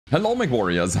Hello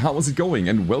Mechwarriors, how is it going?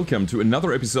 And welcome to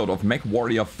another episode of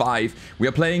Mechwarrior 5. We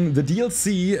are playing the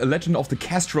DLC Legend of the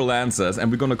Kestrel Lancers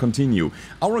and we're gonna continue.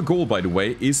 Our goal, by the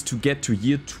way, is to get to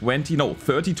year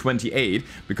 3028,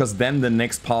 because then the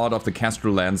next part of the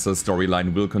Kestrel Lancers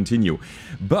storyline will continue.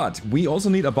 But we also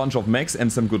need a bunch of mechs and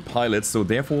some good pilots, so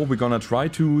therefore we're gonna try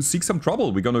to seek some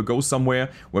trouble. We're gonna go somewhere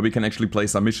where we can actually play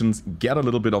some missions, get a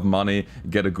little bit of money,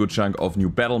 get a good chunk of new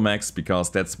Battlemechs, because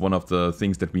that's one of the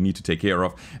things that we need to take care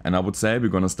of. And I would say we're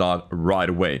gonna start right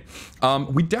away.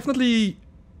 We definitely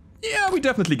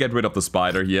get rid of the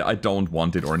spider here. I don't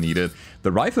want it or need it.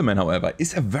 The rifleman, however,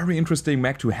 is a very interesting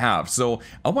mech to have, so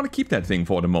I want to keep that thing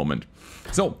for the moment.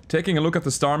 So, taking a look at the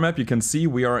star map, you can see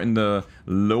we are in the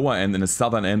lower end, in the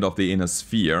southern end of the inner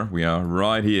sphere. We are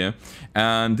right here.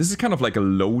 And this is kind of like a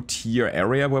low tier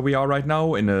area where we are right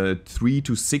now, in a 3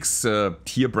 to 6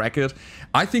 tier bracket.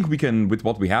 I think we can, with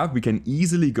what we have, we can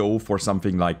easily go for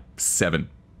something like 7.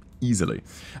 Easily.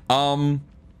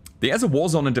 There's a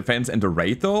Warzone and Defense and a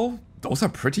Raid though. Those are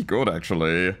pretty good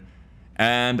actually.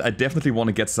 And I definitely want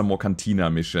to get some more Cantina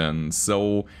missions.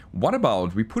 So what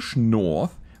about we push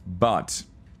north, but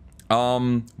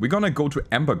we're gonna go to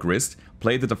Ambergrist,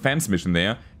 play the defense mission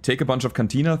there, take a bunch of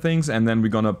Cantina things, and then we're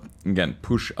gonna, again,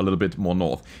 push a little bit more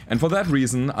north. And for that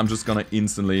reason, I'm just gonna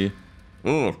instantly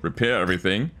repair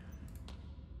everything.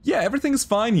 Yeah, everything is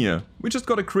fine here. We just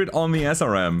got a crit on the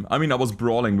SRM. I mean, I was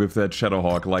brawling with that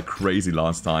Shadowhawk like crazy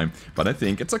last time, but I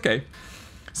think it's okay.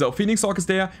 So, Phoenix Hawk is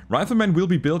there. Rifleman will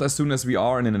be built as soon as we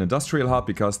are in an industrial hub,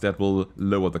 because that will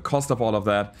lower the cost of all of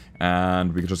that,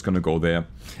 and we're just gonna go there.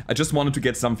 I just wanted to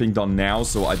get something done now,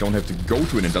 so I don't have to go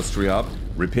to an industrial hub,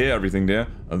 repair everything there,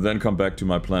 and then come back to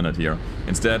my planet here.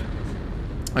 Instead,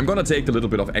 I'm gonna take a little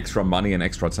bit of extra money and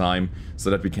extra time,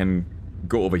 so that we can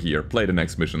go over here, play the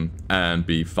next mission, and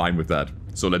be fine with that.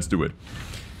 So let's do it.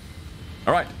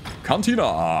 Alright,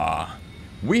 Cantina!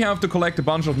 We have to collect a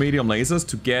bunch of medium lasers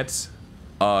to get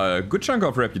a good chunk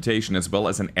of reputation, as well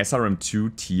as an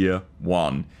SRM2 tier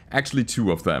 1. Actually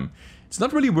 2 of them. It's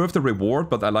not really worth the reward,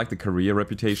 but I like the career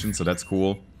reputation, so that's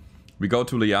cool. We go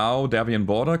to Liao, Davian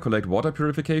border, collect water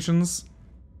purifications.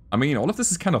 I mean, all of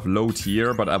this is kind of low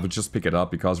tier, but I would just pick it up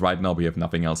because right now we have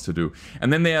nothing else to do.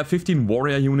 And then there are 15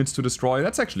 warrior units to destroy.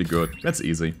 That's actually good. That's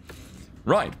easy.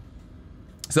 Right.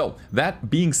 So, that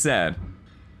being said,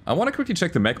 I want to quickly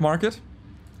check the mech market.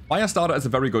 Firestarter is a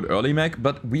very good early mech,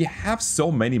 but we have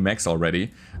so many mechs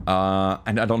already.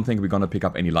 And I don't think we're going to pick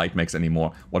up any light mechs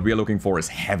anymore. What we are looking for is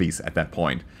heavies at that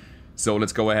point. So,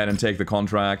 let's go ahead and take the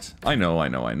contract. I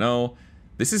know.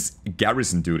 This is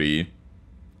garrison duty.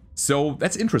 So,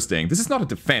 that's interesting. This is not a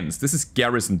defense, this is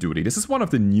garrison duty. This is one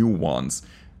of the new ones.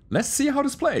 Let's see how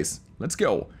this plays. Let's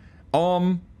go.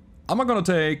 I'm gonna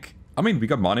take... I mean, we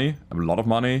got money, a lot of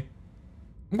money.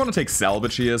 I'm gonna take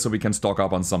Salvage here so we can stock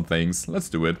up on some things. Let's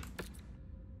do it.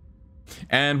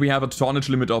 And we have a tonnage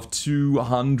limit of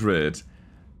 200.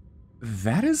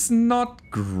 That is not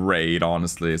great,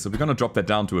 honestly. So we're gonna drop that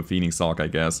down to a Phoenix Hawk, I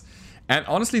guess. And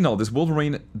honestly, no, this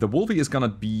Wolverine... The Wolvie is gonna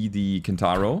be the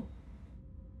Kentaro.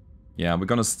 Yeah, we're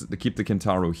gonna keep the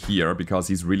Kentaro here, because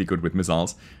he's really good with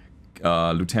missiles.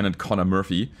 Lieutenant Connor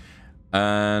Murphy.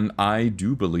 And I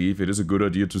do believe it is a good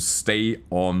idea to stay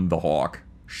on the Hawk.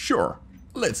 Sure,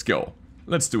 let's go.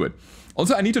 Let's do it.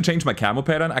 Also, I need to change my camo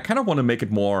pattern. I kind of want to make it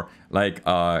more like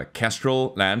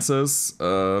Kestrel Lancers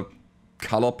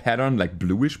color pattern, like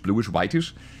bluish,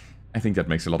 whitish. I think that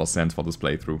makes a lot of sense for this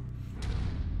playthrough.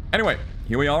 Anyway,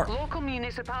 here we are. Local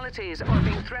municipalities are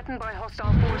being threatened by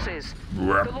hostile forces.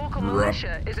 The local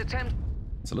militia is attempting...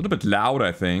 It's a little bit loud,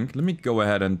 I think. Let me go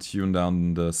ahead and tune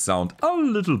down the sound a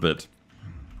little bit.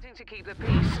 ...to keep the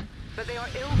peace, but they are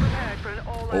ill-prepared for an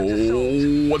all-out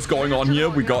assault. What's going on here?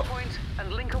 We got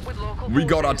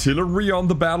artillery on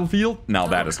the battlefield? Now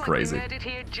that is crazy.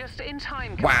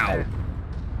 Wow.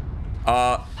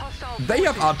 They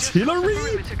have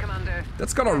artillery?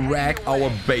 That's gonna wreck our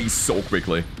base so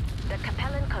quickly.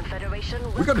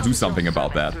 We gotta do something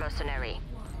about that.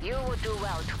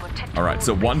 Alright,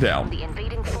 so one down.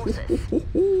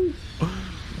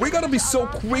 We gotta be so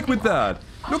quick with that.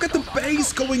 Look at the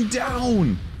base going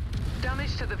down.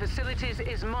 Damage to the facilities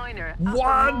is minor.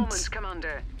 What?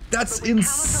 That's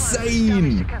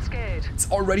insane. It's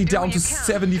already down to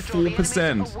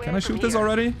 74%. Can I shoot this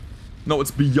already? No, it's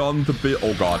beyond the bit.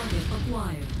 Oh god.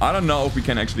 I don't know if we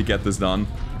can actually get this done.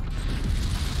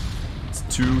 It's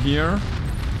 2 here.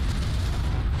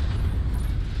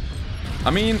 I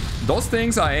mean, those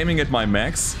things are aiming at my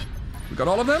mechs. We got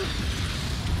all of them?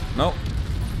 No.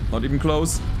 Not even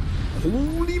close.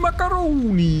 Holy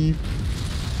macaroni.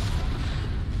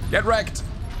 Get wrecked.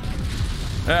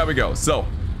 There we go. So,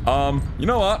 You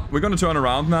know what? We're gonna turn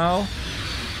around now.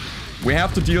 We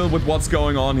have to deal with what's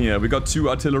going on here. We got 2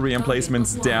 artillery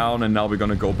emplacements down, and now we're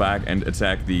gonna go back and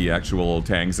attack the actual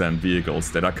tanks and vehicles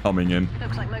that are coming in.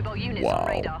 Looks like mobile units on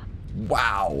radar.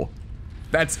 Wow.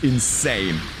 That's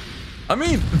insane. I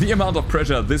mean, the amount of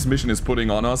pressure this mission is putting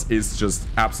on us is just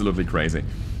absolutely crazy.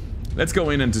 Let's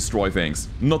go in and destroy things.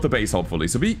 Not the base, hopefully.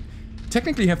 So we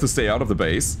technically have to stay out of the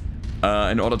base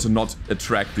in order to not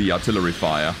attract the artillery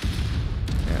fire.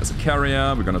 There's a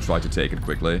carrier. We're gonna try to take it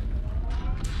quickly.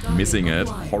 Missing it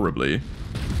horribly.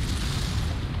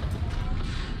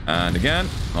 And again,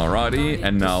 alrighty,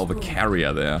 and now the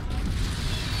carrier there.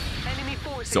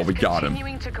 So we got him.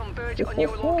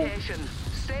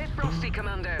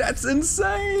 That's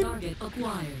insane!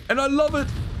 And I love it!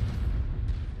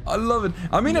 I love it.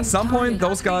 I mean, at some point,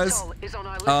 those guys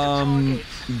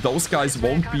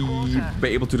won't be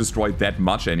able to destroy that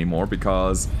much anymore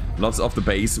because lots of the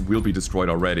base will be destroyed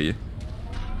already.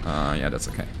 Yeah, that's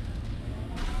okay.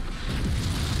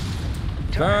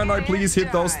 Can I please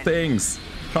hit those things?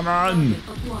 Come on!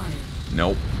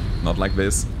 Nope, not like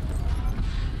this.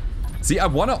 See, I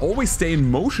want to always stay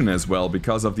in motion as well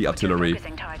because of the artillery.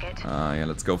 Yeah,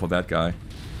 let's go for that guy.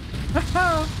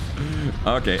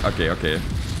 Okay.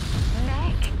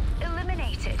 Mech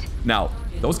eliminated. Now,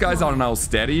 those guys are now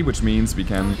steady, which means we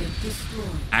can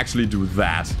actually do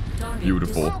that.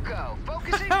 Beautiful.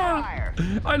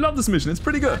 I love this mission, it's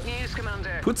pretty good.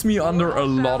 Puts me under a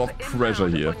lot of pressure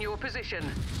here.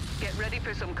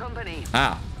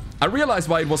 Ah, I realized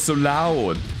why it was so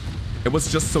loud. It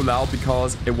was just so loud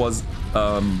because it was,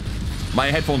 my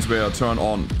headphones were turned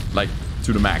on, like,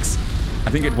 to the max.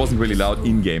 I think it wasn't really loud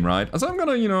in-game, right? So I'm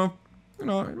gonna, you know,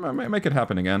 make it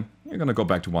happen again. You're gonna go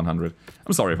back to 100.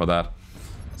 I'm sorry for that.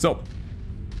 So,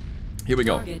 here we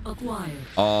go.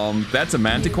 That's a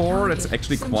manticore. That's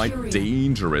actually quite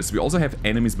dangerous. We also have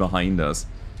enemies behind us.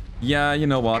 Yeah, you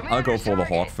know what? I'll go for the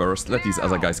hawk first. Let these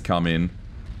other guys come in.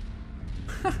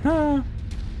 Man,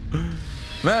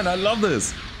 I love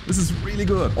this. This is really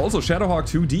good. Also, Shadowhawk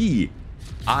 2D.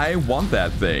 I want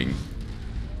that thing.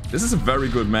 This is a very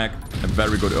good mech. A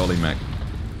very good early mech.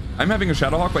 I'm having a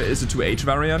Shadowhawk, but it's a 2H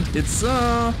variant. It's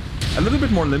a little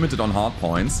bit more limited on hard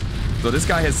points. So this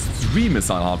guy has 3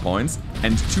 missile hard points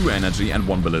and 2 energy and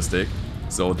 1 ballistic.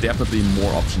 So definitely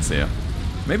more options here.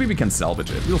 Maybe we can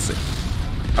salvage it. We'll see.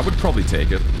 I would probably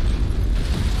take it.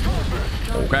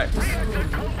 Okay.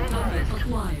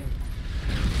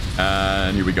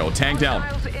 And here we go. Tank down.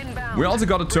 We also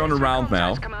got to turn around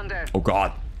now. Oh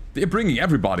god. They're bringing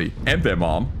everybody. And their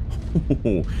mom.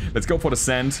 Let's go for the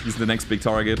sand. He's the next big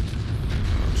target.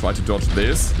 Try to dodge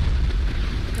this.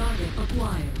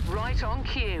 Right on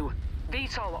cue.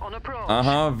 VTOL on approach.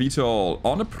 VTOL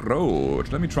on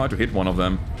approach. Let me try to hit one of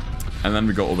them. And then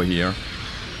we go over here.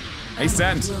 Hey,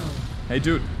 Sand. Hey,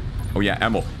 dude. Oh, yeah,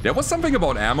 ammo. There was something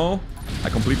about ammo. I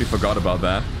completely forgot about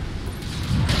that.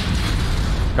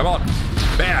 Come on.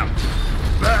 Bam.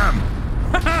 Bam.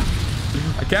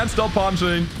 I can't stop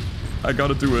punching. I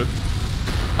gotta do it.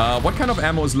 What kind of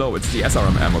ammo is low? It's the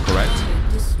SRM ammo, correct?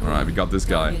 Alright, we got this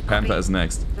guy. Panther is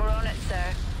next. We're on it,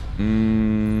 sir.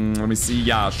 Let me see.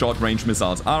 Yeah, short-range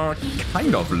missiles are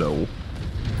kind of low.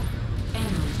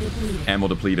 Ammo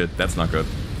depleted. That's not good.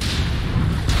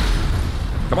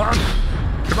 Come on!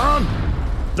 Come on!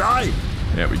 Die!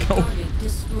 There we go.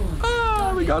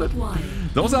 Ah, we got it.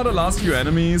 Those are the last few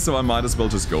enemies, so I might as well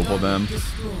just go for them. Here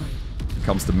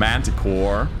comes the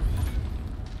Manticore.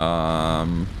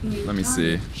 Let me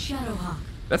see.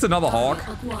 That's another hawk.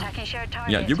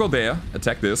 Yeah, you go there.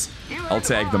 Attack this. I'll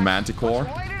tag the Manticore.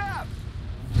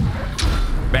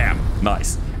 Bam!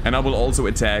 Nice. And I will also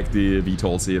attack the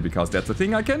VTOLs here, because that's the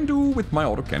thing I can do with my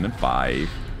autocannon 5.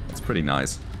 That's pretty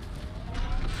nice.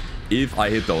 If I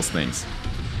hit those things.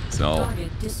 So,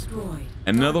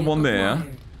 another one there.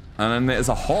 And then there's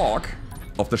a hawk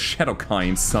of the shadow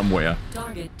kind somewhere.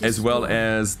 As well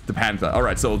as the panther.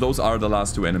 Alright, so those are the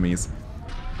last 2 enemies.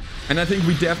 And I think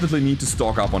we definitely need to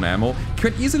stock up on ammo.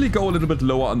 Can easily go a little bit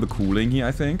lower on the cooling here,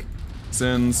 I think.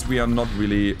 Since we are not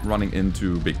really running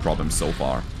into big problems so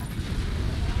far.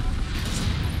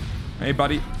 Hey,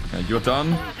 buddy. You're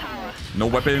done. No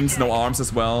weapons, no arms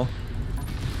as well.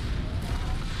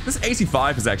 This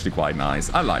AC-5 is actually quite nice.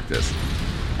 I like this.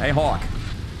 Hey, hawk.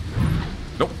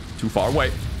 Nope, too far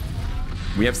away.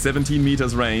 We have 17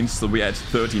 meters range, so we're at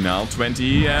 30 now.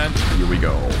 20, and here we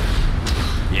go.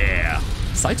 Yeah.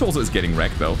 Sight also is getting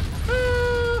wrecked, though.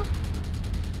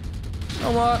 You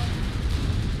know what?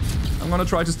 I'm gonna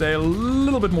try to stay a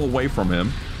little bit more away from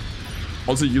him.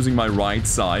 Also using my right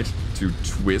side to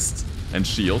twist and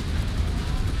shield.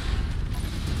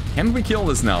 Can we kill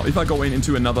this now if I go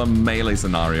into another melee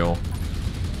scenario?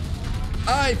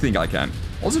 I think I can.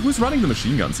 Also, who's running the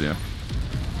machine guns here?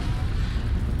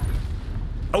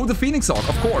 Oh, the Phoenix Hawk,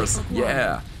 of course.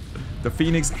 Yeah. The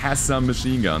Phoenix has some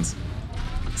machine guns.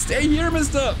 Stay here,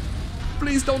 mister.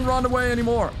 Please don't run away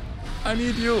anymore. I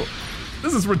need you.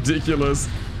 This is ridiculous.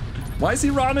 Why is he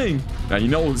running? Now, he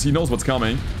knows what's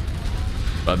coming.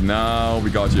 But now we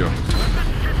got you.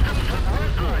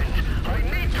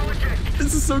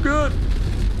 This is so good.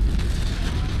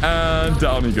 And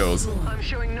down he goes. I'm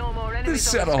showing no more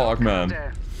enemies. This Shadowhawk,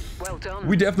 man. Well done.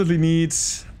 We definitely need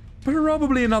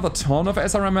probably another ton of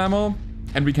SRM ammo.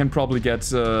 And we can probably get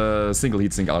single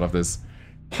heatsink out of this.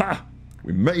 Ha!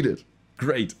 We made it.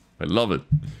 Great. I love it.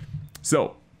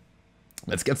 So,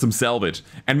 let's get some salvage.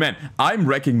 And man, I'm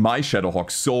wrecking my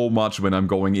Shadowhawk so much when I'm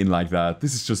going in like that.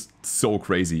 This is just so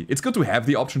crazy. It's good to have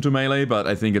the option to melee, but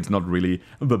I think it's not really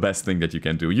the best thing that you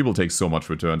can do. You will take so much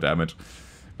return damage.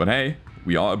 But hey,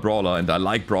 we are a brawler and I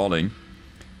like brawling.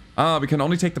 We can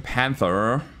only take the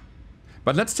Panther.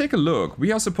 But let's take a look.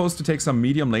 We are supposed to take some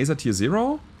medium laser tier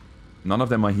 0. None of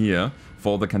them are here.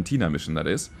 For the Cantina mission, that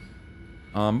is.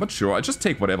 But sure, I just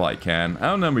take whatever I can.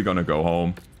 And then we're gonna go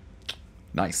home.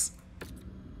 Nice.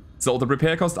 So the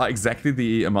repair costs are exactly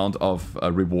the amount of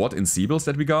reward in Siebels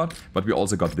that we got. But we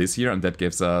also got this here and that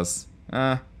gives us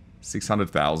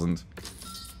 600,000.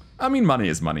 I mean, money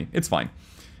is money. It's fine.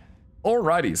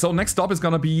 Alrighty, so next stop is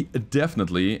gonna be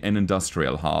definitely an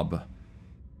industrial hub.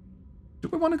 Do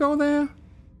we want to go there?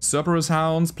 Cerberus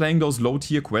Hounds, playing those low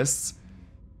tier quests.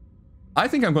 I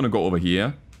think I'm gonna go over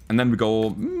here. And then we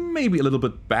go maybe a little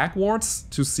bit backwards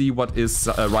to see what is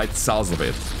right south of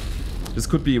it. This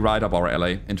could be right up our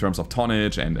alley in terms of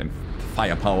tonnage and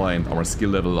firepower and our skill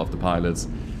level of the pilots.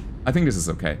 I think this is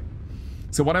okay.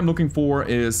 So what I'm looking for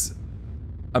is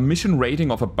a mission rating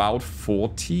of about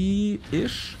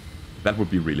 40-ish. That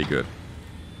would be really good.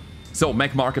 So,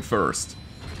 Mech Market first.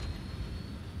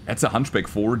 That's a Hunchback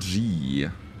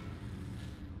 4G.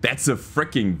 That's a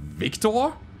freaking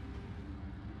Victor?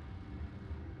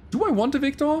 Do I want a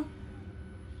Victor?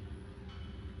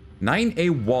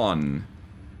 9A1.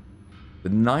 The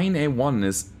 9A1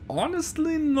 is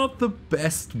honestly not the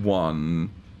best one.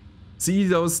 See,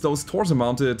 those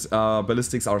torso-mounted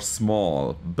ballistics are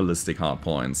small ballistic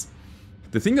hardpoints.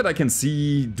 The thing that I can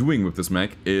see doing with this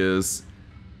mech is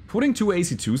putting 2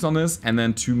 AC2s on this and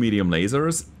then 2 medium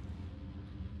lasers.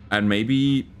 And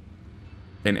maybe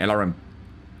an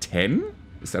LRM-10?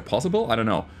 Is that possible? I don't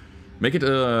know. Make it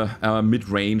a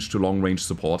mid-range to long-range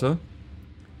supporter.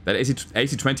 That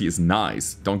AC20 is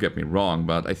nice, don't get me wrong,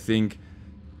 but I think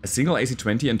a single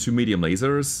AC20 and 2 medium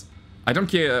lasers... I don't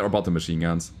care about the machine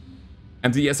guns.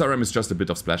 And the SRM is just a bit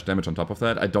of splash damage on top of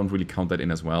that. I don't really count that in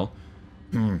as well.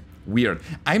 Weird.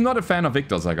 I'm not a fan of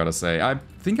Victors, I gotta say. I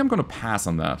think I'm gonna pass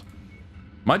on that.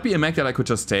 Might be a mech that I could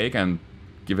just take and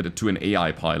give it to an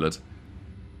AI pilot.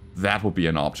 That would be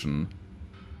an option.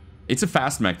 It's a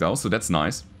fast mech though, so that's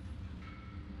nice.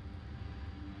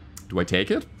 Do I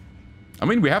take it? I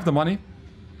mean, we have the money.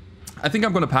 I think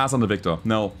I'm gonna pass on the Victor.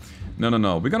 No.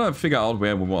 We're gonna figure out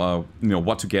where we,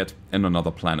 what to get in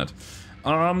another planet.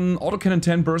 Autocannon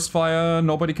 10 burst fire.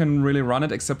 Nobody can really run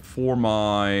it except for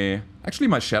my... Actually,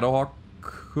 my Shadowhawk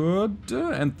could,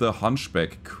 and the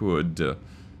Hunchback could.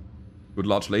 Good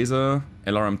large laser,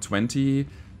 LRM 20.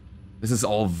 This is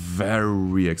all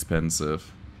very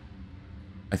expensive.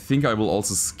 I think I will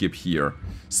also skip here.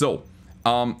 So,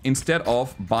 instead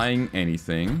of buying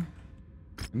anything...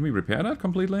 Can we repair that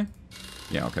completely?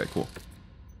 Yeah, okay, cool.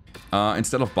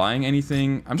 Instead of buying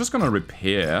anything, I'm just gonna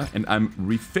repair, and I'm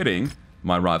refitting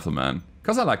my Rifleman.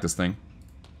 Because I like this thing.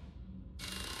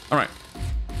 Alright.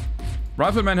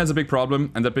 Rifleman has a big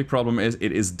problem, and that big problem is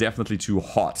it is definitely too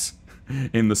hot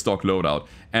in the stock loadout.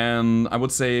 And I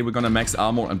would say we're gonna max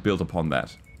armor and build upon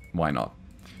that. Why not?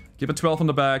 Give it 12 on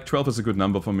the back. 12 is a good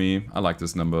number for me. I like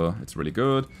this number. It's really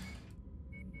good.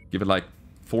 Give it like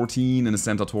 14 in the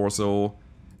center torso.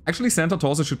 Actually, center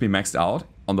torso should be maxed out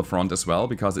on the front as well,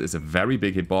 because it is a very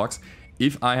big hitbox.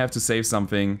 If I have to save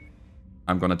something,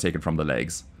 I'm gonna take it from the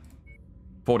legs.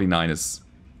 49 is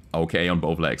okay on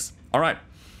both legs. Alright,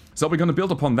 so we're gonna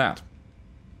build upon that.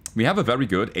 We have a very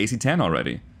good AC-10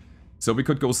 already. So we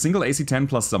could go single AC-10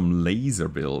 plus some laser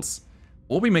builds.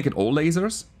 Or we make it all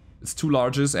lasers. It's 2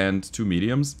 larges and 2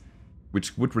 mediums,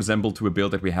 which would resemble to a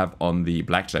build that we have on the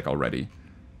Blackjack already.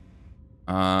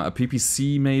 A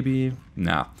PPC maybe?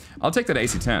 Nah. I'll take that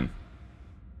AC-10.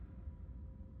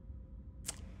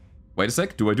 Wait a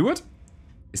sec, do I do it?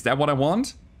 Is that what I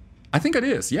want? I think it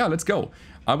is. Yeah, let's go.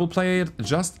 I will play it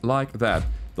just like that.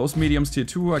 Those mediums tier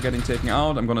 2 are getting taken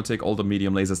out. I'm gonna take all the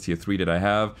medium lasers tier 3 that I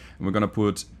have. And we're gonna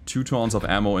put 2 tons of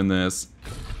ammo in this.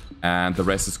 And the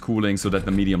rest is cooling so that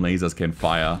the medium lasers can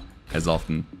fire as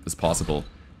often as possible.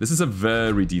 This is a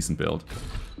very decent build.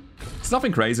 It's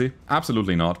nothing crazy,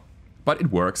 absolutely not. But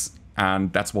it works,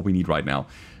 and that's what we need right now.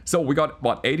 So we got,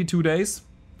 what, 82 days?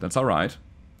 That's alright.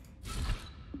 I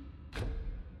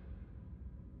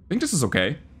think this is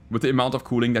okay. With the amount of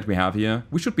cooling that we have here,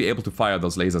 we should be able to fire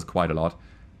those lasers quite a lot.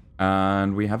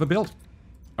 And we have a build.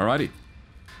 Alrighty.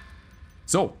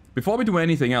 So, before we do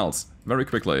anything else, very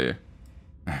quickly...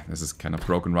 This is kind of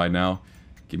broken right now.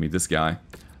 Give me this guy.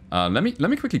 Let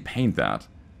me quickly paint that.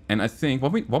 And I think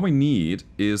what we need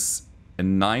is a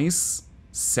nice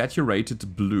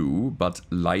saturated blue, but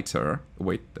lighter.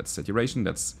 Wait, that's saturation.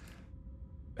 That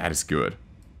is good.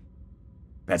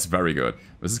 That's very good.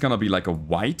 This is gonna be like a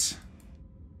white.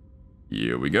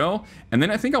 Here we go. And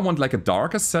then I think I want like a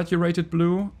darker saturated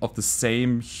blue of the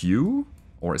same hue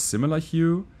or a similar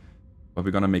hue, but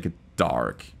we're gonna make it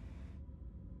dark.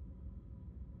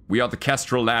 We are the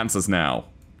Kestrel Lancers now.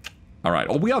 All right.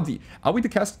 Oh, are we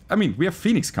the I mean, we are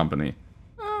Phoenix Company.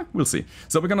 We'll see.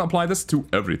 So we're gonna apply this to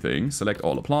everything. Select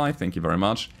all apply. Thank you very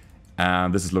much.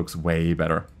 And this looks way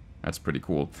better. That's pretty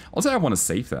cool. Also, I want to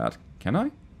save that. Can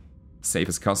I? Save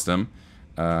as custom.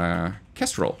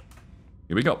 Kestrel.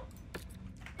 Here we go.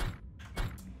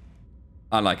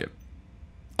 I like it.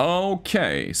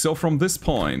 Okay, so from this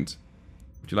point,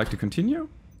 would you like to continue?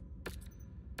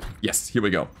 Yes, here we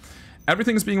go.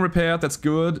 Everything is being repaired, that's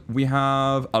good. We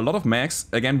have a lot of mechs.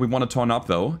 Again, we want to turn up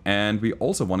though, and we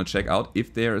also want to check out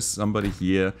if there is somebody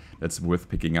here that's worth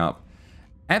picking up.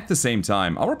 At the same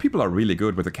time, our people are really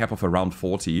good with a cap of around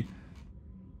 40.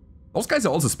 Those guys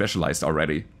are also specialized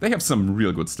already. They have some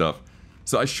real good stuff,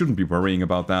 so I shouldn't be worrying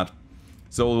about that.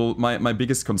 So my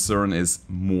biggest concern is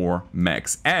more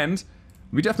mechs. And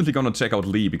we're definitely gonna check out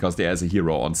Lee because there is a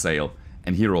hero on sale.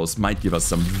 And heroes might give us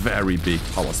some very big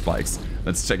power spikes.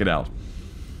 Let's check it out.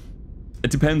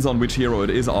 It depends on which hero it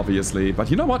is, obviously.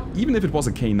 But you know what? Even if it was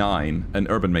a K9, an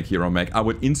Urban Mech hero mech, I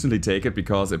would instantly take it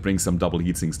because it brings some double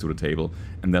heatsinks to the table.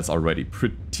 And that's already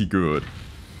pretty good.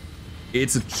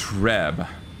 It's a Treb.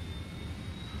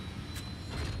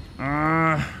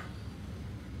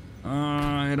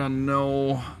 I don't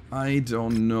know. I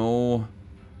don't know.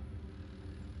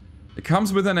 It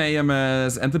comes with an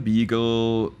AMS and the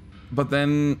Beagle, but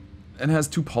then it has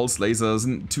 2 pulse lasers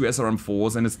and 2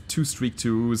 SRM4s and it's 2 Streak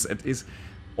 2s. It is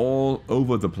all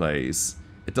over the place.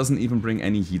 It doesn't even bring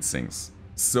any heatsinks.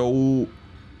 So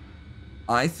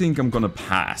I think I'm gonna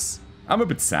pass. I'm a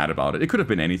bit sad about it. It could have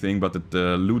been anything, but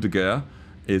the Loup de Guerre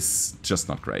is just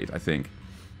not great, I think.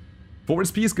 4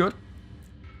 SP is good.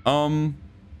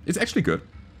 It's actually good.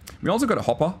 We also got a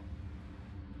hopper.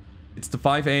 It's the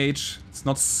 5H.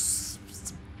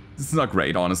 It's not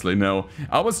great, honestly, no.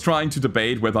 I was trying to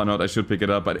debate whether or not I should pick it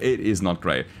up, but it is not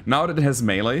great. Now that it has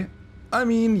melee, I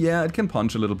mean, yeah, it can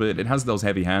punch a little bit. It has those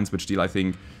heavy hands, which deal, I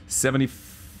think,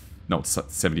 75. No,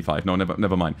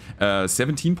 never mind.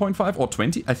 17.5 or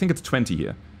 20? I think it's 20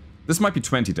 here. This might be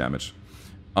 20 damage.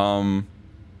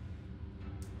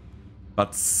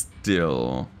 But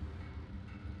still...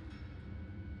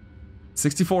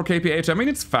 64 kph, I mean,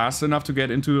 it's fast enough to get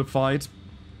into the fight.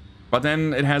 But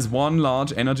then it has 1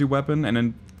 large energy weapon and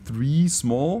then 3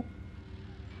 small.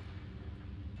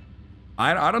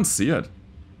 I don't see it.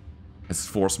 It's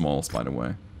 4 smalls, by the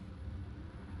way.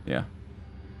 Yeah.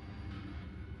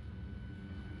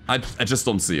 I just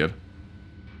don't see it.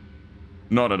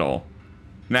 Not at all.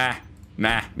 Nah.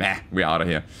 We're out of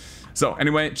here. So,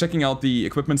 anyway, checking out the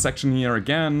equipment section here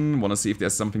again. Want to see if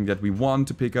there's something that we want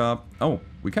to pick up. Oh,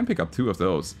 we can pick up 2 of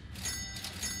those.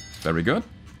 Very good.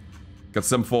 Got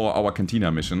some for our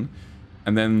Cantina mission.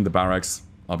 And then the barracks,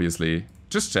 obviously.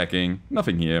 Just checking.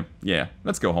 Nothing here. Yeah,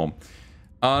 let's go home.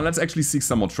 Let's actually seek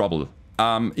some more trouble.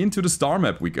 Into the star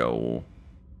map we go.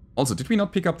 Also, did we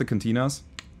not pick up the Cantinas?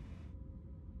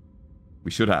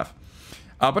 We should have.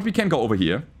 But we can go over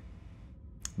here.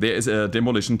 There is a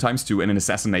demolition ×2 and an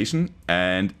assassination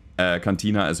and a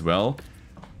cantina as well.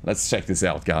 Let's check this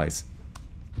out, guys.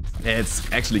 Let's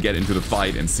actually get into the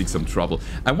fight and seek some trouble.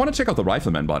 I want to check out the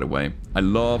rifleman, by the way. I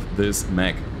love this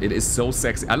mech. It is so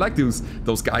sexy. I like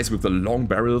those guys with the long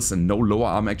barrels and no lower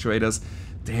arm actuators.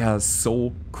 They are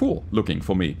so cool looking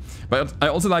for me. But I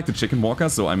also like the chicken walker,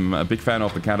 so I'm a big fan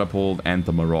of the catapult and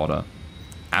the marauder.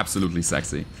 Absolutely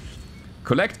sexy.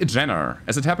 Collect a Jenner.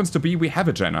 As it happens to be, we have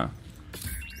a Jenner.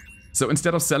 So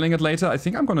instead of selling it later, I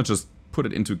think I'm gonna just put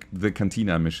it into the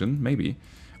Cantina mission, maybe.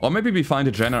 Or maybe we find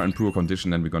a Jenner in poor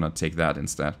condition and we're gonna take that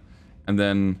instead. And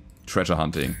then treasure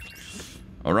hunting.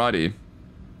 Alrighty.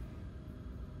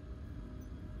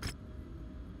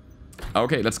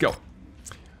 Okay, let's go.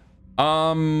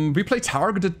 We play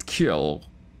targeted kill,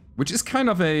 which is kind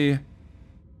of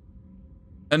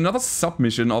another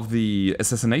submission of the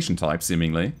assassination type,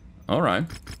 seemingly. All right.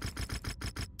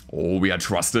 Oh, we are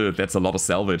trusted. That's a lot of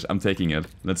salvage. I'm taking it.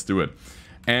 Let's do it.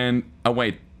 And oh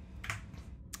wait.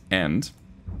 And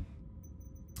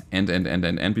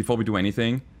before we do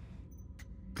anything,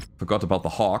 forgot about the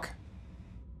hawk.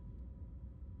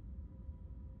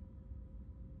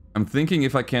 I'm thinking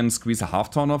if I can squeeze a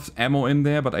half ton of ammo in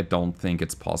there, but I don't think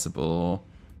it's possible.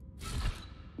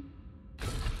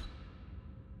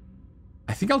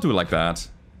 I think I'll do it like that.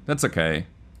 That's okay.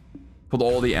 Put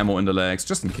all the ammo in the legs,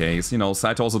 just in case. You know,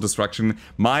 side torso destruction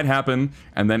might happen,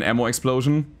 and then ammo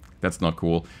explosion. That's not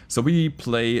cool. So we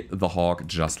play the hawk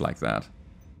just like that.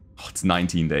 Oh, it's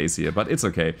 19 days here, but it's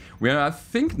okay. We are, I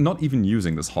think, not even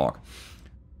using this hawk.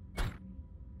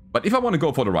 But if I want to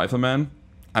go for the rifleman,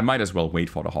 I might as well wait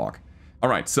for the hawk.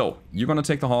 Alright, so you're gonna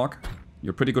take the hawk.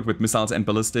 You're pretty good with missiles and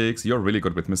ballistics. You're really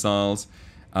good with missiles.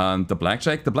 The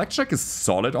blackjack. The blackjack is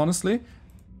solid, honestly.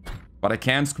 But I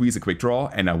can squeeze a quick draw,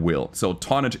 and I will. So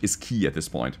tonnage is key at this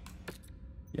point.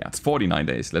 Yeah, it's 49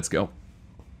 days. Let's go.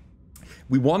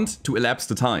 We want to elapse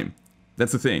the time.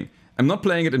 That's the thing. I'm not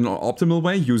playing it in an optimal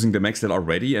way, using the mechs that are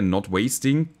ready and not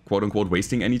wasting, quote-unquote,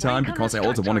 wasting any time, because I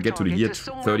also want to get to the year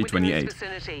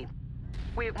 3028.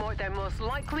 We have marked their most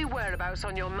likely whereabouts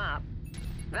on your map.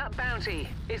 That bounty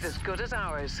is as good as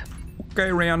ours. Okay,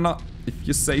 Rihanna, if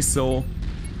you say so.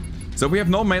 So we have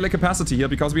no melee capacity here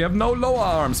because we have no lower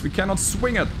arms. We cannot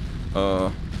swing it.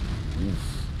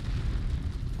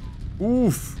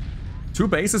 Oof. Two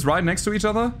bases right next to each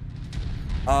other?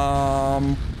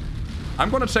 I'm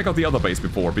gonna check out the other base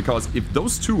before, because if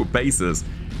those two bases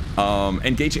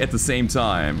engage at the same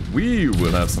time, we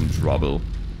will have some trouble.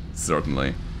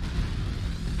 Certainly.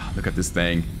 Look at this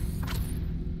thing.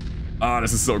 Ah,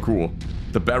 this is so cool.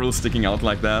 The barrel sticking out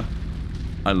like that.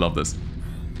 I love this.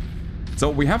 So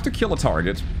we have to kill a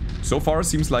target. So far it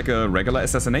seems like a regular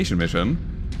assassination mission.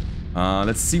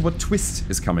 Let's see what twist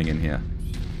is coming in here.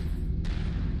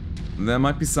 There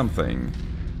might be something.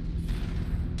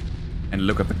 And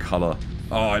look at the color.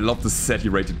 Oh, I love the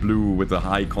saturated blue with the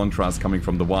high contrast coming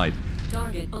from the white.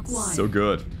 Target acquired. So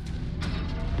good.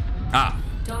 Ah!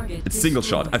 Target It's single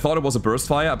destroyed. shot. I thought it was a burst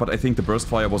fire, but I think the burst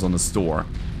fire was on the store.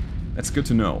 That's good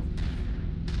to know.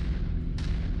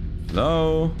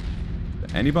 Hello?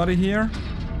 Anybody here?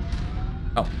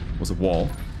 Oh, it was a wall.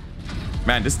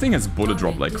 Man, this thing has bullet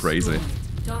drop like crazy.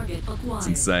 Target acquired. It's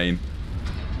insane.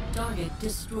 Target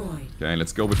destroyed. Okay,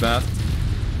 let's go with that.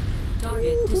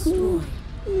 Target destroyed.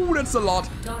 Ooh, that's a lot.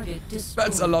 Target destroyed.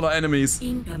 That's a lot of enemies.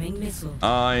 Incoming missile.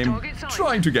 I'm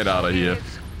trying to get out of here.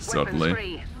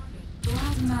 Certainly.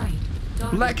 Black Knight.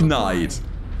 Target Black Knight.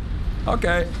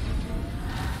 Okay.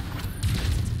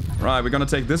 Right, we're gonna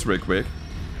take this real quick.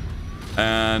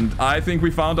 And I think we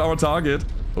found our target.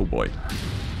 Oh boy.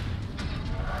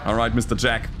 Alright, Mr.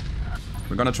 Jack.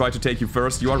 We're gonna try to take you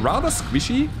first. You are rather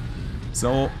squishy.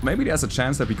 So maybe there's a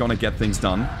chance that we're gonna get things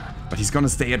done. But he's gonna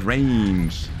stay at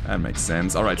range. That makes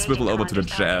sense. Alright, swivel over to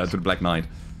the Black Knight.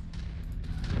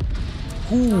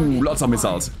 Ooh, lots of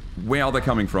missiles. Where are they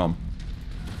coming from?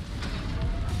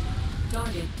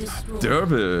 Target destroyed.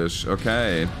 Dervish.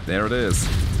 Okay, there it is.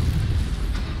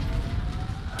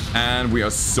 And we are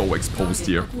so exposed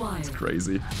here. It's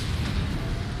crazy.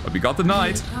 But we got the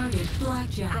knight. Target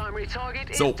blackjack. Primary target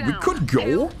is So we down. could go,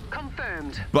 Kill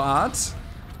confirmed. but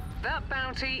That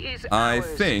bounty is I ours.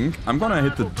 think I'm gonna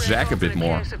hit the jack a bit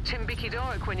more.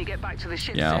 When you get back to the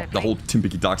ship Yeah, safely. the whole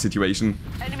Timbiki Dark situation.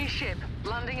 Enemy ship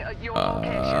landing at your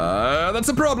location. That's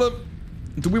a problem.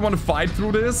 Do we want to fight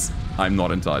through this? I'm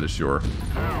not entirely sure.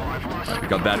 Alright, we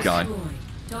got that guy. Destroyed.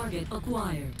 Target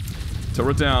acquired.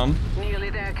 Turret down. Nearly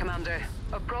there, Commander.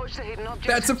 Approach the hidden object.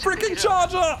 That's a to pick freaking it up.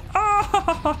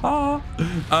 charger!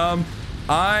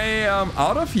 I am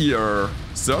out of here.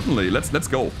 Certainly. Let's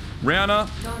go. Rihanna,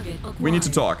 Target acquired. we need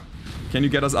to talk. Can you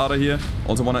get us out of here?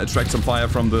 Also want to attract some fire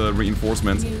from the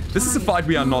reinforcements. This is a fight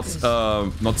we are not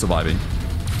surviving.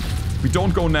 If we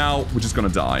don't go now, we're just gonna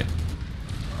die.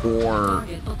 Or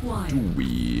Target acquired. do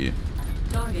we?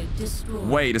 Target destroyed.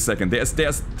 Wait a second. There's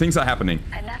things are happening.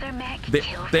 Another mech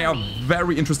There are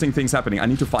very interesting things happening. I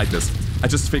need to fight this. I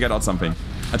just figured out something.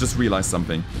 I just realized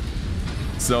something.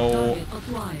 So Target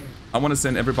acquired. I want to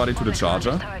send everybody to the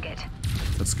charger.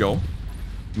 Let's go.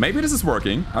 Maybe this is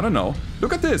working. I don't know.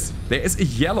 Look at this. There is a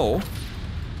yellow.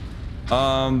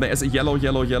 There is a yellow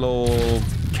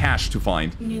cache to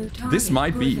find. New target This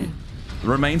might be proven. the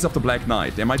remains of the Black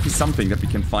Knight. There might be something that we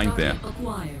can find there. Target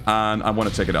acquired. And I want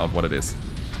to check it out, what it is.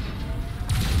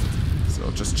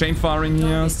 So just chain firing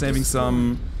here, saving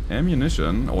some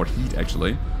ammunition, or heat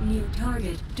actually. New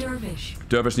target, Dervish.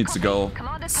 Dervish needs to go.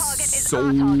 Commander target is So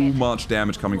our target. much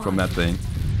damage coming from that thing.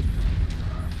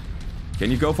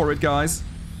 Can you go for it, guys?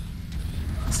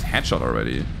 It's headshot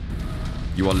already.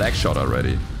 You are leg shot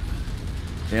already.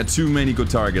 There are too many good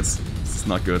targets. This is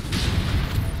not good.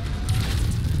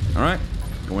 Alright.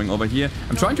 Going over here.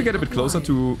 I'm trying to get a bit closer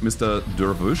to Mr.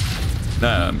 Dervish.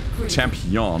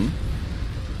 Champion.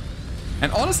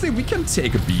 And honestly, we can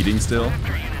take a beating still.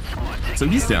 So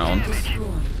he's down.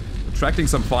 Destroyed. Attracting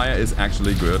some fire is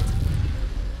actually good.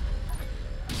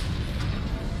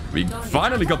 We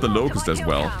finally got the Locust as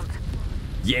well.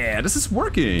 Yeah, this is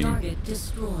working. Target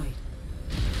destroyed.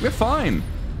 We're fine.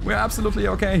 We're absolutely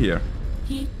okay here.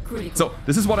 Heat critical. So,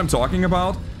 this is what I'm talking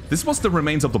about. This was the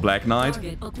remains of the Black Knight.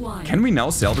 Target acquired. Can we now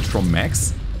salvage from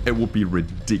Mechs? It would be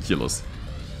ridiculous.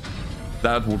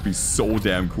 That would be so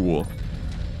damn cool.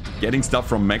 Getting stuff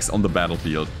from Mechs on the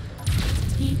battlefield.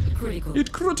 Heat critical.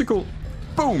 Hit critical.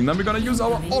 Boom. Then we're gonna use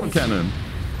our autocannon.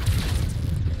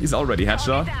 He's already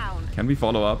headshot. Can we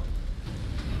follow up?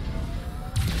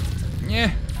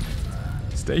 Yeah.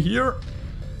 Stay here.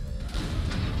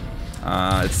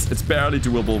 It's barely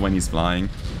doable when he's flying.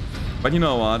 But you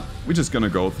know what? We're just gonna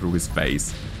go through his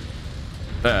face.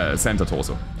 Center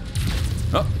torso.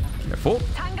 Oh, careful.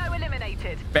 Tango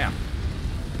eliminated. Bam.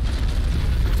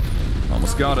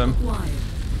 Almost got him. Acquired.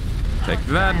 Take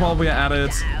that while we're at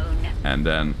it. And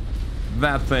then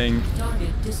that thing.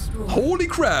 Target destroyed. Holy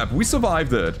crap, we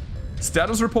survived it.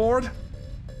 Status report?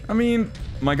 I mean,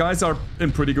 my guys are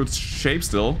in pretty good shape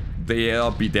still.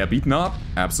 They're beaten up,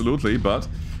 absolutely, but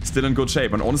still in good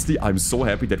shape. And honestly, I'm so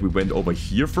happy that we went over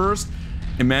here first.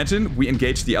 Imagine we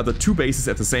engaged the other two bases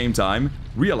at the same time,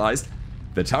 realized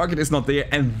the target is not there,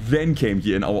 and then came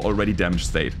here in our already damaged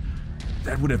state.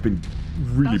 That would have been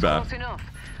really bad. That's enough.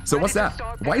 So what's Ready to that?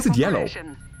 start Why is it pickup yellow?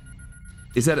 operation.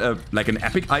 Is that like an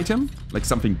epic item? Like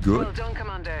something good? Well done,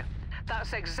 Commander.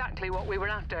 That's exactly what we were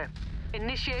after.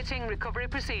 Initiating recovery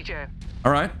procedure.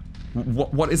 Alright.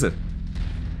 What is it?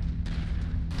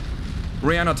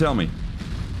 Rihanna, tell me.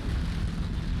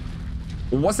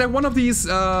 Was there one of these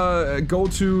go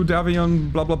to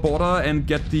Davion blah blah border and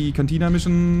get the Cantina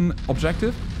mission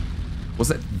objective? Was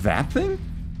that thing?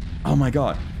 Oh my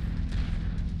god.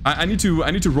 I need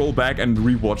to roll back and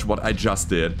rewatch what I just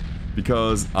did,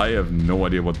 because I have no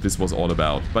idea what this was all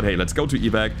about. But hey, let's go to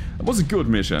evac. It was a good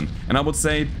mission, and I would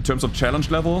say in terms of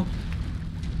challenge level,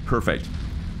 perfect.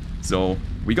 So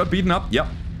we got beaten up, yep,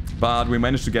 but we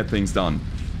managed to get things done.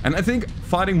 And I think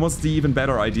fighting was the even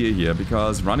better idea here,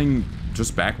 because running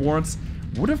just backwards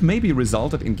would have maybe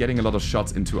resulted in getting a lot of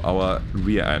shots into our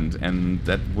rear end, and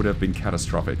that would have been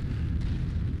catastrophic.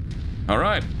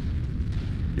 Alright,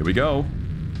 here we go.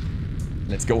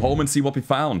 Let's go home and see what we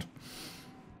found.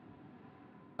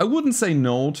 I wouldn't say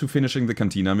no to finishing the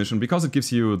Cantina mission, because it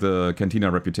gives you the Cantina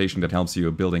reputation that helps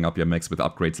you building up your mechs with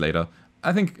upgrades later.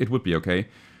 I think it would be okay.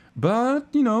 But,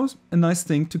 you know, a nice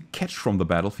thing to catch from the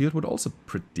battlefield would also be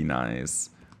pretty nice.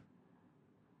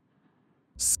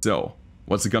 So,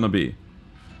 what's it gonna be?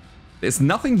 There's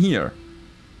nothing here.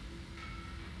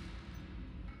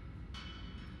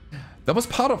 That was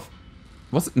part of...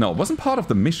 No, it wasn't part of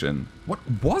the mission. What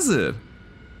was it?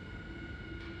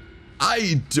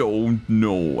 I don't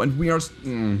know. And we are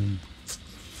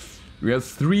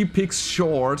 3 picks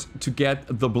short to get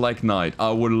the Black Knight. I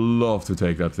would love to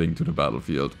take that thing to the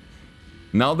battlefield.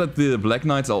 Now that the Black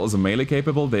Knights are also melee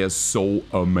capable, they are so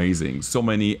amazing. So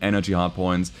many energy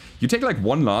hardpoints. You take like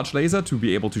 1 large laser to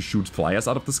be able to shoot flyers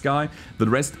out of the sky. The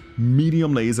rest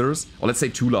medium lasers, or let's say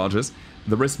 2 larges.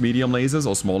 The rest medium lasers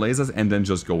or small lasers, and then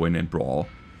just go in and brawl.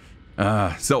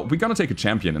 So we're gonna take a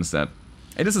champion instead.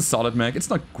 It is a solid mech. It's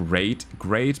not great,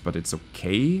 but it's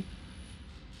okay.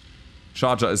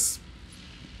 Charger is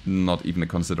not even a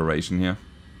consideration here.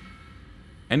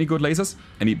 Any good lasers?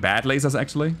 Any bad lasers,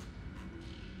 actually?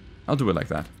 I'll do it like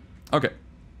that. Okay.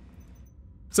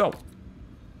 So.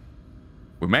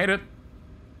 We made it.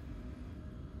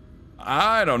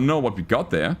 I don't know what we got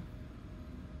there.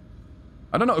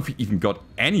 I don't know if we even got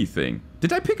anything.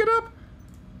 Did I pick it up?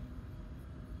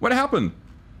 What happened?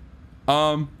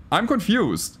 I'm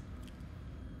confused.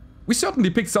 We certainly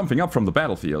picked something up from the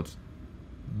battlefield.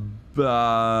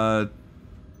 But...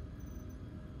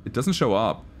 it doesn't show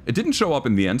up. It didn't show up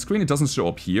in the end screen. It doesn't show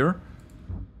up here.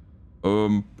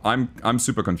 I'm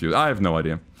super confused. I have no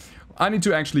idea. I need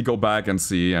to actually go back and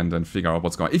see and then figure out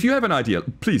what's going on. If you have an idea,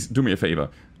 please do me a favor.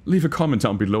 Leave a comment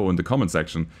down below in the comment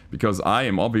section, because I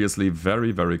am obviously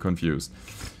very, very confused.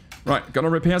 Right, gonna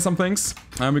repair some things,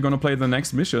 and we're gonna play the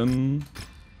next mission.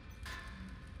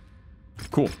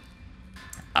 Cool.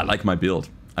 I like my build.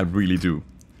 I really do.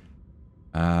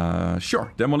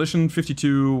 Sure, demolition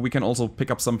 52. We can also pick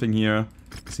up something here.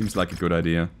 Seems like a good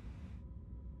idea.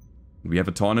 We have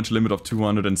a tonnage limit of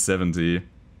 270.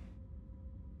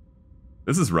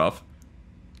 This is rough.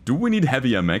 Do we need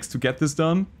heavier mechs to get this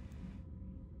done?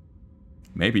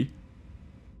 Maybe.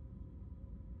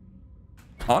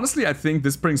 Honestly, I think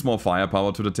this brings more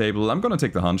firepower to the table. I'm gonna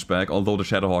take the Hunchback, although the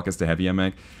Shadowhawk is the heavier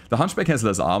mech. The Hunchback has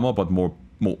less armor, but more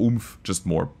oomph, just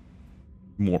more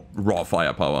raw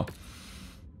firepower.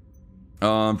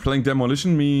 Playing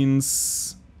demolition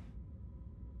means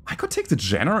I could take the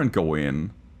Jenner and go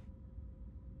in.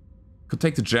 Could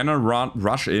take the Jenner,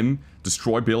 rush in,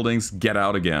 destroy buildings, get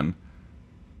out again.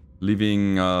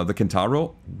 Leaving the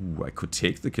Kintaro. Ooh, I could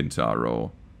take the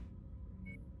Kintaro.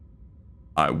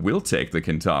 I will take the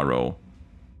Kintaro.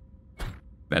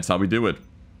 That's how we do it.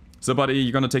 So, buddy,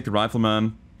 you're gonna take the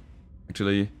Rifleman.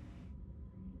 Actually,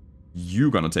 you're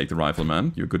gonna take the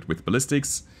Rifleman. You're good with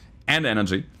ballistics and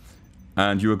energy.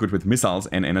 And you are good with missiles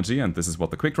and energy. And this is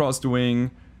what the Quick Draw is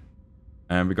doing.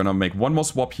 And we're gonna make one more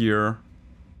swap here.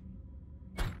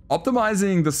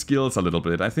 Optimizing the skills a little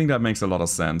bit. I think that makes a lot of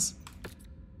sense.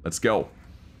 Let's go.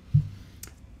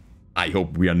 I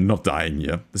hope we are not dying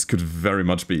here. This could very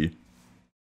much be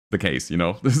the case, you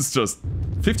know. This is just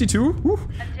 52. Whew.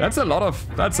 That's a lot of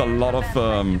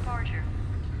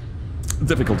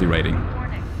difficulty rating.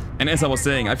 And as I was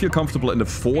saying, I feel comfortable in the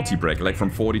 40 bracket, like from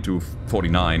 40 to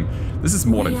 49. This is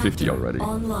more than 50 already.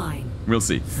 Online. We'll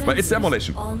see. But it's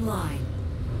demolition. Online.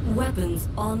 Weapons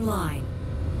online.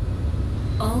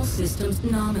 All systems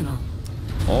nominal.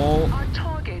 All Our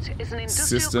target is an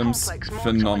industrial systems complex marked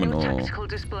phenomenal. on your tactical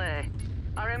display.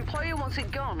 Our employer wants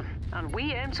it gone, and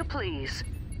we aim to please.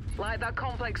 Light that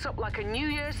complex up like a New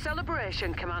Year's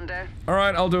celebration, Commander.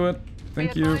 Alright, I'll do it.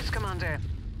 Thank Be you. advised, Commander.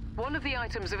 One of the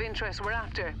items of interest we're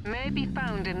after may be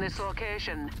found in this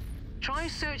location. Try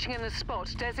searching in the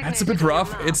spot designated. That's a bit on your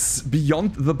rough. map. It's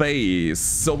beyond the base.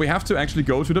 So we have to actually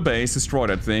go to the base, destroy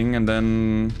that thing, and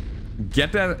then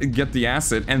get the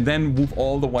asset, and then move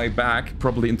all the way back,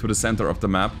 probably into the center of the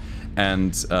map,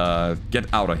 and get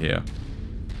out of here.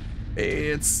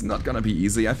 It's not gonna be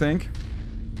easy, I think.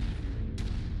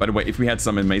 By the way, if we had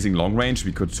some amazing long range,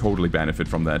 we could totally benefit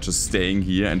from that. Just staying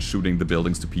here and shooting the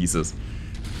buildings to pieces.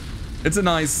 It's a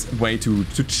nice way to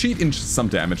cheat in some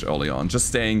damage early on. Just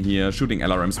staying here, shooting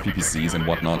LRMs, PPCs, and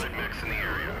whatnot.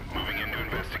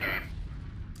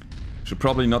 Should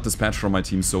probably not dispatch from my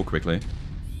team so quickly.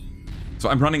 So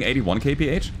I'm running 81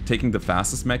 kph, taking the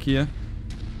fastest mech here.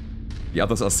 The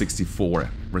others are 64,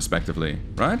 respectively,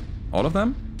 right? All of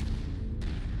them?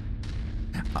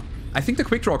 I think the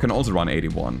Quick Draw can also run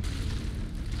 81.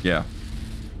 Yeah.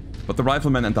 But the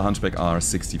Rifleman and the Hunchback are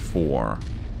 64.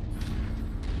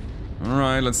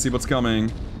 Alright, let's see what's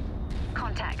coming.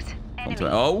 Contact. Enemy.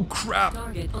 Oh, crap!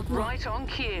 Right on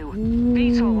cue.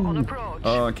 Beetle on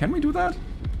approach. Can we do that?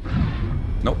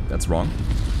 Nope, that's wrong.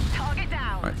 Target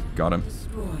down. Alright, got him.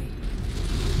 Destroyed.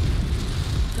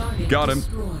 Target Got him.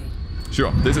 destroyed.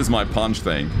 Sure, this is my punch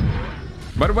thing.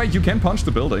 By the way, you can punch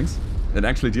the buildings. It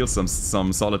actually deals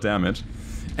some solid damage.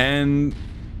 And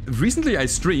recently I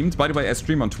streamed, by the way, I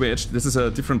stream on Twitch. This is a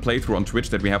different playthrough on Twitch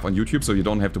that we have on YouTube, so you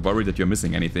don't have to worry that you're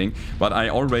missing anything. But I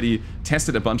already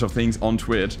tested a bunch of things on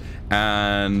Twitch,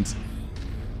 and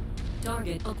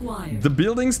Target acquired. the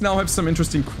buildings now have some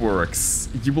interesting quirks.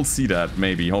 You will see that,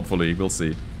 maybe, hopefully, we'll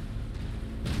see.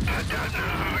 I don't know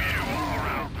who you are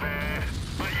out there,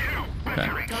 but you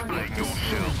better explain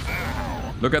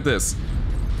yourself. Look at this.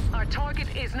 Our target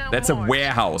is now That's a marked.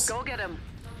 warehouse. Go get him.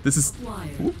 This is...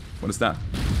 Acquired. Ooh, what is that?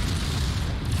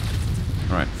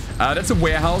 Alright. That's a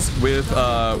warehouse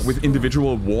with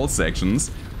individual wall sections,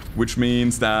 which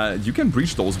means that you can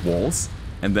breach those walls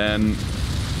and then...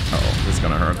 Uh-oh, this is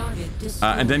gonna hurt. Target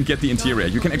destroyed. And then get the interior.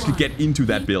 You can actually get into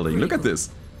that Deep building. Look at critical. this.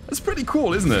 That's pretty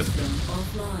cool, isn't it? System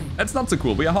offline. That's not so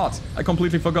cool. We are hot. I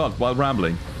completely forgot while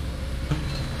rambling.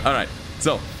 Alright.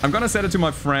 So, I'm gonna set it to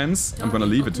my friends. I'm gonna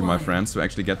leave it to my friends to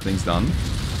actually get things done.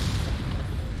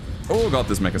 Oh god,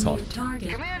 this mech is hot. New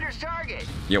target. Commander's target.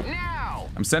 Yo. Now.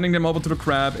 I'm sending them over to the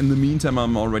crab. In the meantime,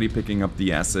 I'm already picking up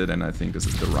the acid, and I think this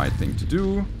is the right thing to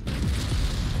do.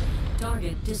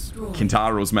 Target destroyed.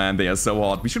 Kintaros, man, they are so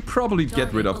hot. We should probably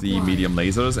get rid of the medium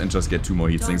lasers and just get 2 more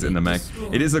heat sinks in the mech.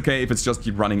 It is okay if it's just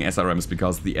keep running SRMs,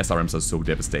 because the SRMs are so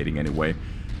devastating anyway.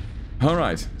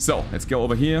 Alright, so let's go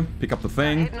over here, pick up the The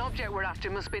thing. hidden object we're after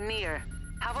must be near.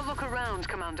 Have a look around,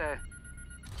 Commander.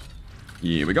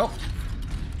 Here we go.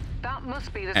 That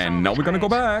must be the And now salvage we're gonna go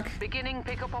crate. back. Beginning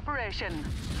pickup operation.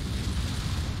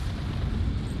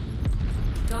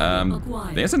 Target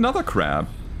acquired. There's another crab.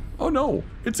 Oh no,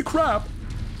 it's a crab.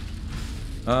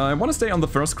 I want to stay on the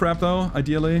first crab though,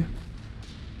 ideally.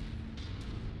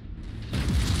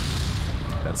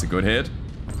 That's a good hit.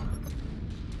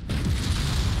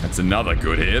 That's another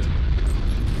good hit.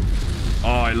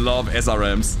 Oh, I love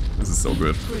SRMs. This is so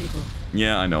good.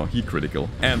 Yeah, I know. Heat critical.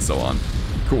 And so on.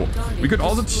 Cool. We could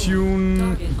also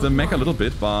tune the mech a little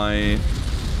bit by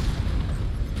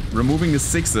removing the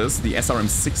 6s, the SRM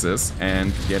 6s,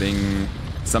 and getting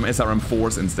some SRM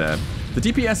 4s instead. The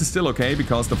DPS is still okay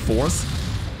because the 4s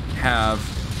have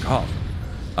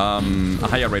a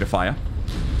higher rate of fire.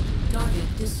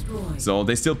 So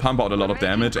they still pump out a lot of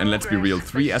damage, and let's be real,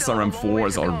 3 SRM4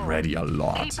 is already a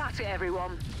lot.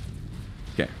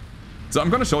 Okay, so I'm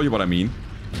gonna show you what I mean.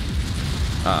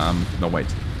 No, wait.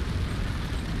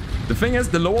 The thing is,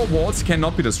 the lower walls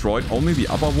cannot be destroyed, only the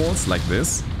upper walls, like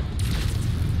this.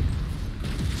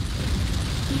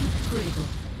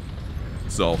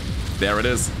 So, there it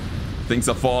is. Things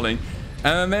are falling.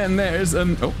 And then there's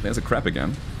an... Oh, there's a crab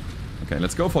again. Okay,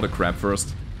 let's go for the crab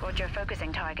first. Got your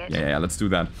focusing target. Yeah, let's do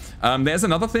that. There's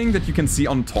another thing that you can see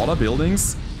on taller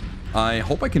buildings. I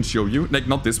hope I can show you. Like,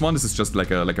 not this one. This is just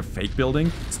like a fake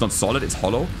building. It's not solid, it's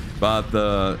hollow. But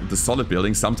the solid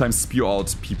buildings sometimes spew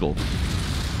out people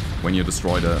when you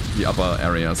destroy the upper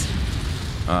areas.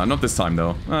 Not this time,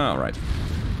 though. Alright.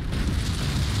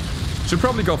 Should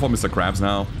probably go for Mr. Krabs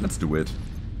now. Let's do it.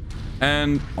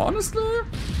 And honestly, in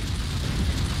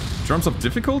terms of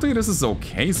difficulty, this is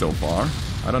okay so far.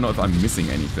 I don't know if I'm missing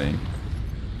anything.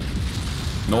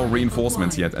 No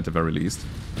reinforcements yet, at the very least.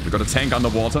 We got a tank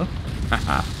underwater.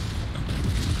 Haha.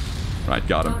 Right,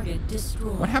 got him.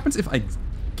 What happens if I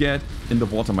get in the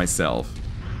water myself?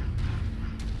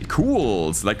 It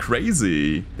cools like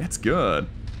crazy. That's good.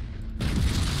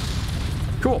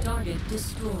 Cool.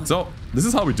 So, this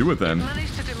is how we do it then.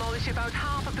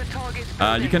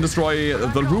 You can destroy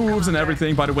the roofs and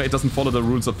everything. By the way, it doesn't follow the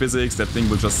rules of physics. That thing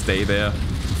will just stay there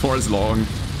for as long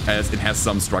as it has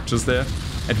some structures there.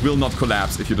 It will not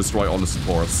collapse if you destroy all the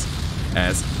supports,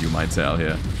 as you might tell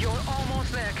here.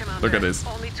 Look at this.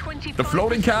 The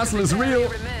floating castle is real.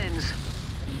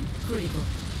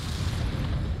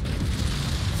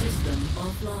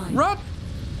 What?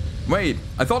 Wait,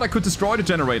 I thought I could destroy the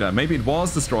generator. Maybe it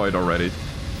was destroyed already.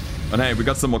 But hey, we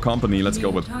got some more company. Let's go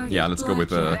with... Yeah, let's go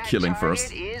with killing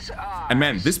first. And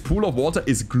man, this pool of water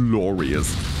is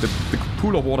glorious. The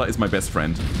pool of water is my best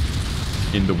friend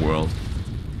in the world.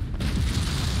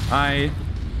 Hi.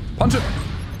 Punch it.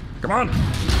 Come on.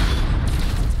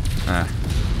 And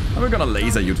we're gonna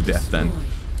laser you to death then.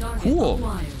 Cool.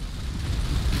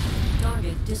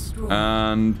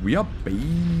 And we are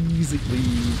basically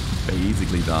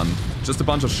done. Just a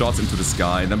bunch of shots into the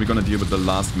sky, then we're gonna deal with the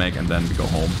last mech and then we go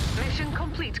home. Mission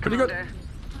complete, Pretty Commander.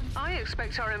 good. I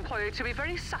expect our employer to be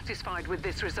very satisfied with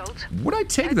this result. Would I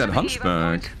take that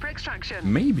hunchback?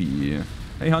 Maybe.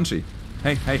 Hey, Hunchy.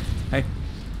 Hey.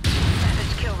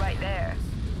 Savage kill right there.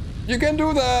 You can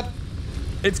do that.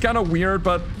 It's kind of weird,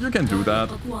 but you can do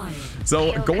that.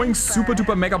 So going super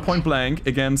duper mega point blank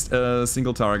against a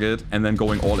single target and then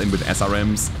going all in with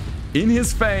SRMs in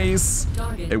his face.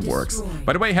 It works.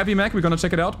 By the way, heavy mech, we're gonna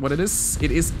check it out. What it is?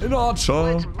 It is an archer.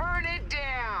 Let's burn it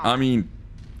down. I mean,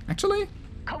 actually.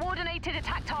 Coordinated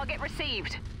attack target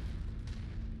received.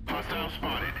 Hostile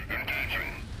spotted.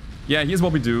 Engaging. Yeah, here's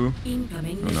what we do.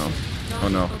 Oh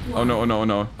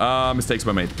no. Mistakes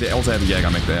were made. They also have a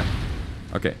Jäger mech there.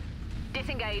 Okay.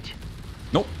 Disengage.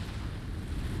 Nope.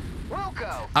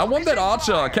 I want that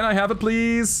archer. Can I have it,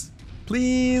 please?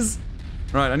 Please?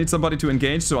 Right, I need somebody to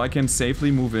engage so I can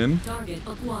safely move in. Target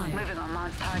acquired. Moving on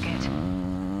launch target.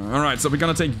 Alright, so we're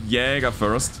gonna take Jäger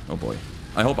first. Oh boy.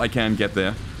 I hope I can get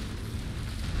there.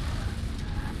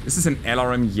 This is an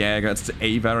LRM Jäger. It's the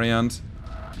A variant.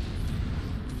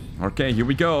 Okay, here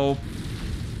we go.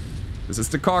 This is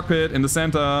the cockpit in the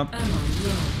center.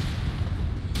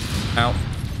 Ow.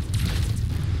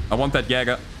 I want that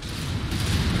Jäger.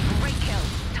 Great kill.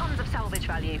 Tons of salvage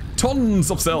value. Tons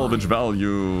of salvage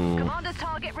value. Commander's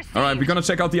target received. Alright, we're gonna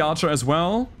check out the archer as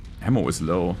well. Ammo is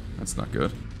low. That's not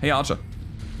good. Hey, archer.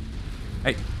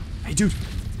 Hey. Hey, dude.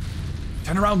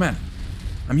 Turn around, man.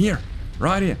 I'm here.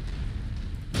 Right here.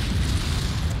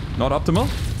 Not optimal.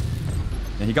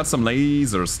 Yeah, he got some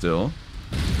lasers still.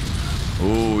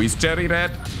 Oh, he's cherry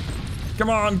red. Come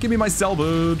on, give me my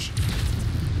salvage.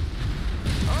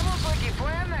 Almost like you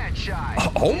planned that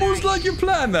shot. Almost like you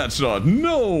planned that shot.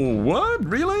 No, what?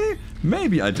 Really?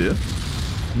 Maybe I did.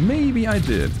 Maybe I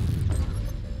did.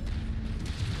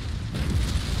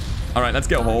 Alright, let's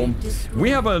go home. We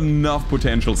have enough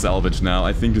potential salvage now.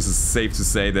 I think this is safe to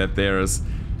say that there's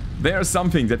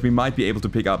something that we might be able to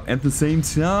pick up. At the same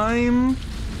time,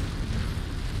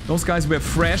 those guys were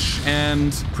fresh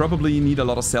and probably need a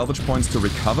lot of salvage points to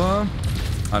recover.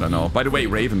 I don't know. By the way,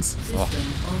 ravens. Oh,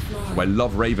 I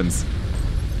love ravens.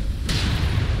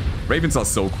 Ravens are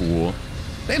so cool.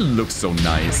 They look so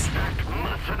nice.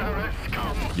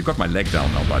 You got my leg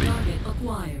down now, buddy.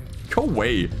 Go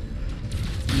away.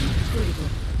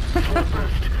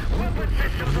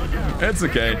 It's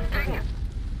okay.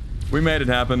 We made it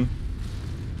happen.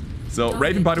 So,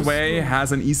 Raven, by the way,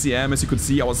 has an ECM. As you could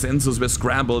see, our sensors were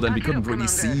scrambled and we couldn't really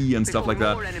see and stuff like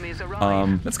that.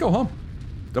 Let's go home.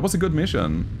 That was a good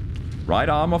mission. Right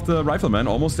arm of the rifleman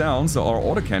almost down, so our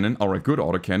autocannon, our good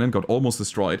autocannon, got almost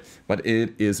destroyed, but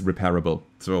it is repairable.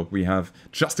 So we have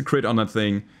just a crit on that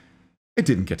thing. It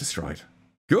didn't get destroyed.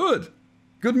 Good!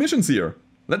 Good missions here.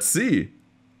 Let's see.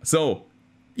 So,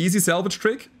 easy salvage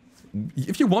trick.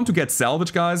 If you want to get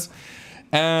salvage, guys,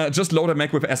 just load a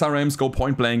mech with SRMs, go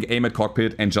point blank, aim at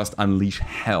cockpit, and just unleash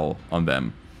hell on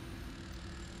them.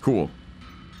 Cool.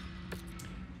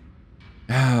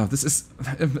 This is...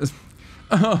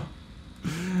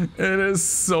 It is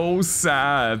so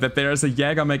sad that there's a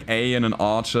Jäger Mech A and an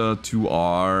Archer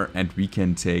 2R and we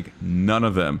can take none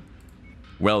of them.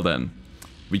 Well then.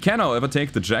 We can however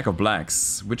take the Jack of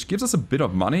Blacks, which gives us a bit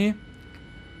of money.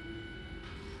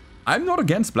 I'm not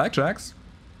against Blackjacks.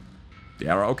 They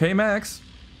are okay mechs.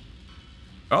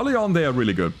 Early on they are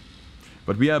really good.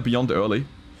 But we are beyond early.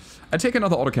 I take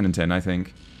another autocannon 10, I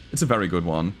think. It's a very good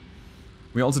one.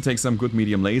 We also take some good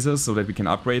medium lasers so that we can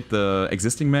upgrade the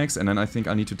existing mechs, and then I think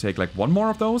I need to take like one more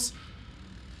of those.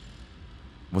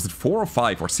 Was it 4 or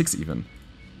 5 or 6 even?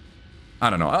 I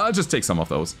don't know, I'll just take some of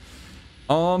those.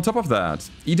 On top of that,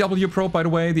 EW probe, by the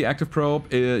way, the active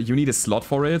probe, you need a slot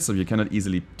for it, so you cannot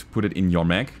easily put it in your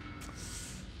mech.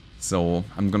 So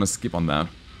I'm gonna skip on that.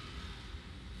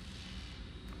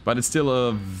 But it's still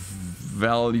a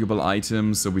valuable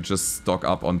item, so we just stock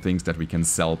up on things that we can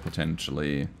sell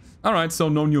potentially. Alright, so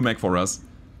no new mech for us.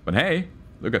 But hey,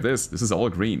 look at this. This is all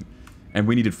green. And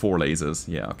we needed 4 lasers.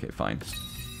 Yeah, okay, fine.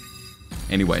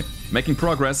 Anyway, making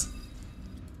progress.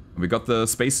 We got the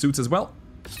space suits as well.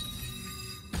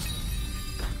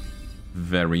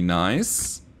 Very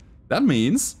nice. That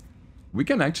means we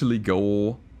can actually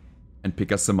go and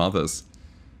pick us some others.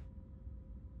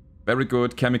 Very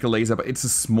good chemical laser, but it's a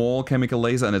small chemical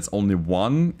laser and it's only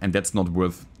one, and that's not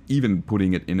worth even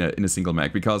putting it in a single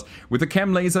mech, because with a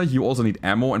chem laser you also need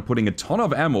ammo, and putting a ton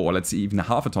of ammo, or let's say even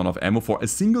half a ton of ammo for a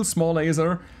single small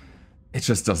laser, it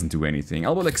just doesn't do anything. I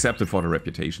will accept it for the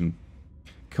reputation.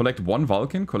 Collect 1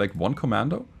 Vulcan, collect 1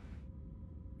 Commando.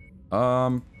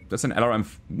 That's an LRM.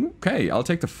 Okay, I'll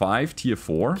take the 5 tier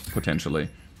 4 potentially.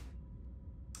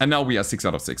 And now we are 6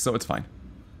 out of 6, so it's fine.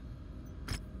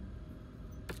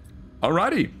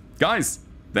 Alrighty, guys,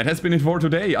 that has been it for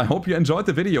today. I hope you enjoyed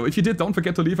the video. If you did, don't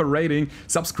forget to leave a rating.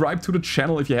 Subscribe to the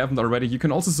channel if you haven't already. You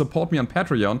can also support me on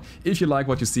Patreon if you like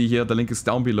what you see here. The link is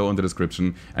down below in the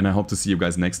description. And I hope to see you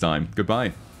guys next time.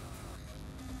 Goodbye.